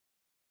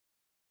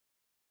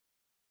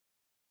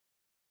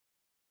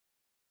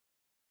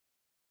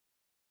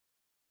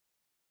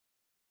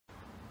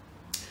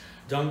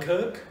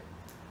Dunkirk,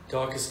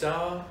 Darkest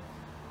Hour,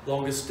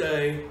 Longest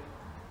Day,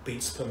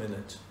 Beats Per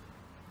Minute.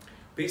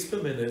 Beats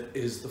Per Minute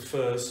is the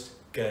first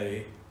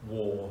gay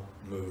war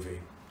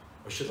movie,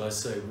 or should I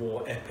say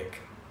war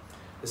epic.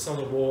 It's not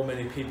a war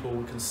many people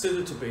would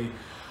consider to be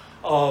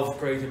of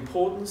great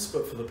importance,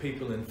 but for the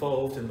people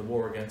involved in the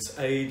war against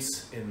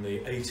AIDS in the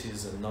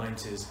 80s and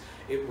 90s,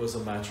 it was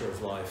a matter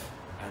of life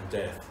and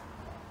death.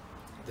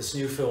 This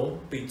new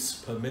film, Beats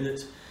Per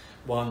Minute,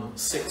 won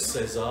 6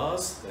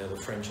 Césars, they're the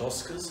French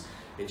Oscars.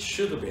 It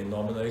should have been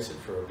nominated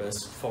for a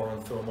Best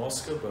Foreign Film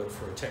Oscar, but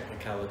for a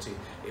technicality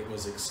it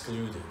was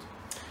excluded.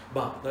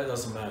 But that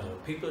doesn't matter.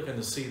 People are going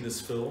to see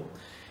this film.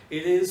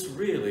 It is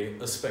really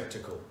a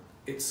spectacle.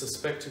 It's a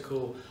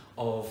spectacle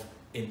of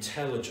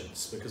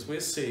intelligence, because we're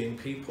seeing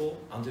people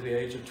under the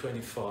age of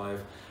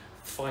 25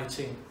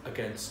 fighting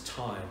against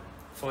time,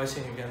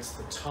 fighting against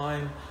the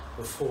time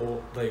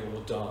before they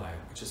will die,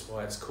 which is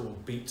why it's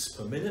called Beats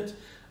Per Minute.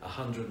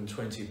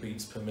 120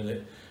 beats per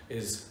minute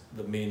is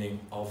the meaning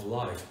of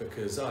life,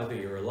 because either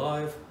you're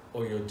alive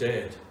or you're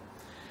dead.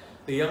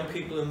 The young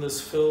people in this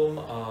film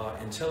are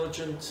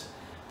intelligent,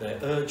 they're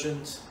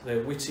urgent,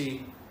 they're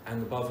witty,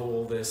 and above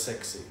all, they're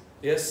sexy.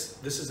 Yes,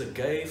 this is a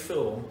gay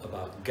film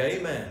about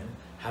gay men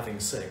having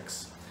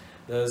sex.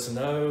 There's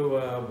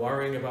no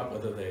worrying about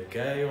whether they're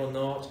gay or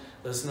not.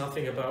 There's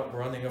nothing about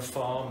running a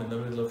farm in the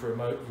middle of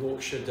remote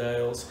Yorkshire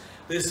Dales.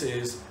 This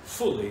is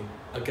fully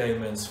a gay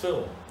men's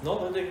film.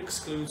 Not that it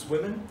excludes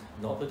women,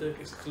 not that it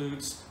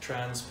excludes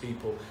trans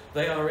people.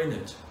 They are in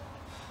it.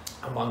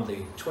 Among the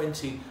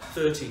 20,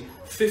 30,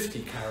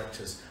 50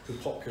 characters who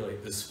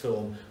populate this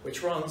film,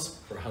 which runs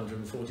for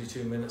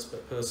 142 minutes,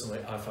 but personally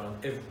I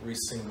found every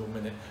single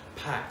minute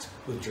packed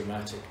with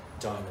dramatic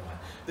dynamite.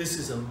 This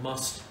is a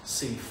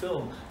must-see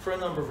film for a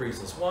number of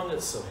reasons. One,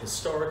 it's a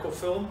historical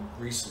film,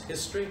 recent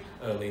history,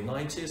 early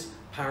 90s,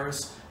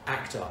 Paris,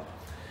 act up.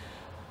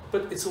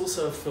 But it's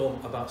also a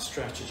film about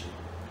strategy.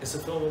 It's a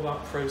film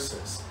about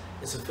process.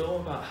 It's a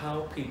film about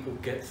how people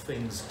get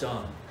things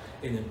done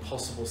in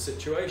impossible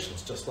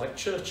situations, just like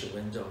Churchill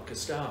in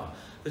Darkest Hour.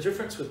 The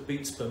difference with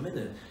Beats Per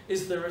Minute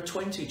is there are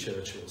 20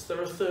 Churchills,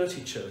 there are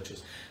 30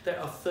 Churchills, there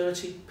are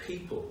 30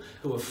 people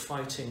who are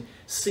fighting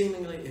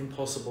seemingly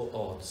impossible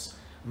odds,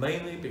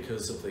 mainly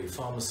because of the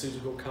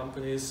pharmaceutical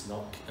companies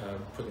not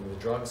putting the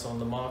drugs on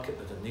the market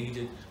that are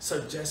needed so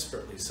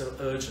desperately, so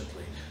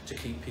urgently to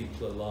keep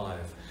people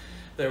alive.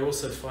 They're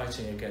also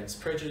fighting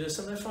against prejudice,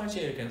 and they're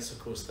fighting against, of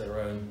course,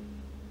 their own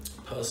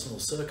personal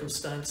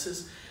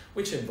circumstances,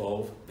 which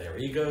involve their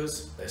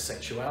egos, their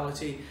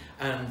sexuality,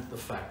 and the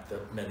fact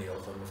that many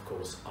of them, of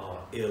course, are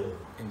ill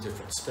in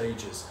different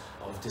stages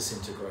of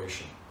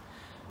disintegration.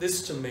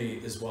 This, to me,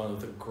 is one of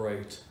the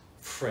great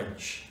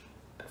French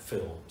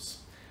films.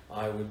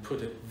 I would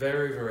put it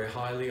very, very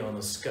highly on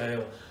a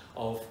scale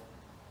of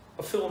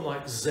a film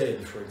like Z,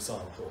 for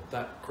example,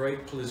 that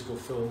great political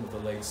film of the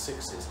late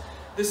 60s.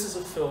 This is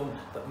a film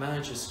that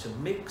manages to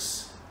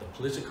mix the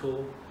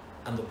political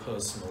and the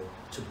personal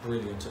to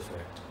brilliant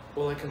effect.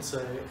 All I can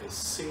say is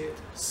see it,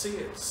 see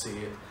it, see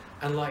it,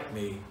 and like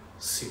me,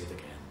 see it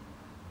again.